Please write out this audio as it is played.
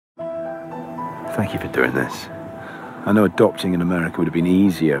Thank you for doing this. I know adopting in America would have been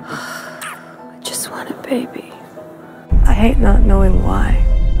easier, but... I just want a baby. I hate not knowing why.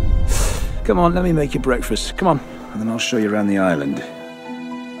 Come on, let me make you breakfast. Come on, and then I'll show you around the island.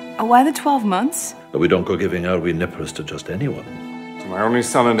 Oh, why the 12 months? But we don't go giving our wee nippers to just anyone. To my only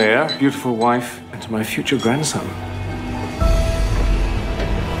son and heir, beautiful wife, and to my future grandson.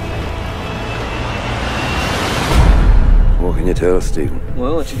 What can you tell us, Stephen?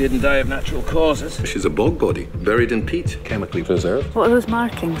 Well, she didn't die of natural causes. She's a bog body, buried in peat, chemically preserved. What are those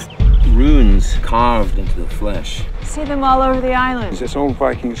markings? Runes carved into the flesh. See them all over the island. It's its own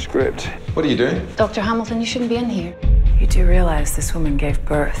Viking script. What are you doing? Dr. Hamilton, you shouldn't be in here. You do realize this woman gave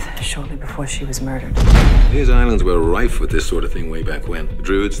birth shortly before she was murdered. These islands were rife with this sort of thing way back when. The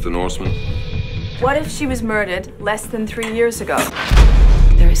Druids, the Norsemen. What if she was murdered less than 3 years ago?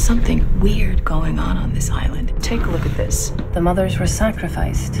 There is something weird going on this island. Take a look at this. The mothers were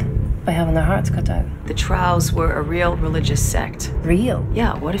sacrificed by having their hearts cut out. The Trowels were a real religious sect. Real?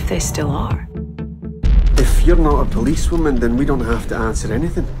 Yeah, what if they still are? If you're not a policewoman, then we don't have to answer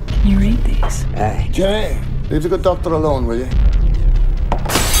anything. Can you read these? Jenny, leave the good doctor alone, will you?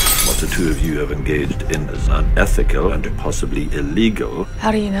 What the two of you have engaged in is unethical and possibly illegal.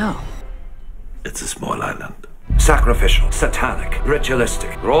 How do you know? It's a small island. Sacrificial, satanic,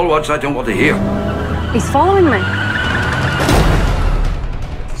 ritualistic. They're all words I don't want to hear. He's following me.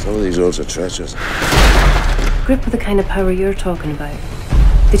 Some of these roads are treacherous. Grip with the kind of power you're talking about.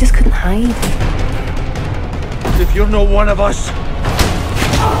 They just couldn't hide. If you're not one of us,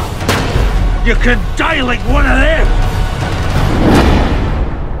 you can die like one of them!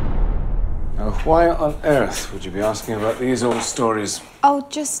 Now, why on earth would you be asking about these old stories? Oh,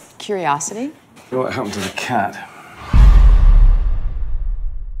 just curiosity. You know what happened to the cat?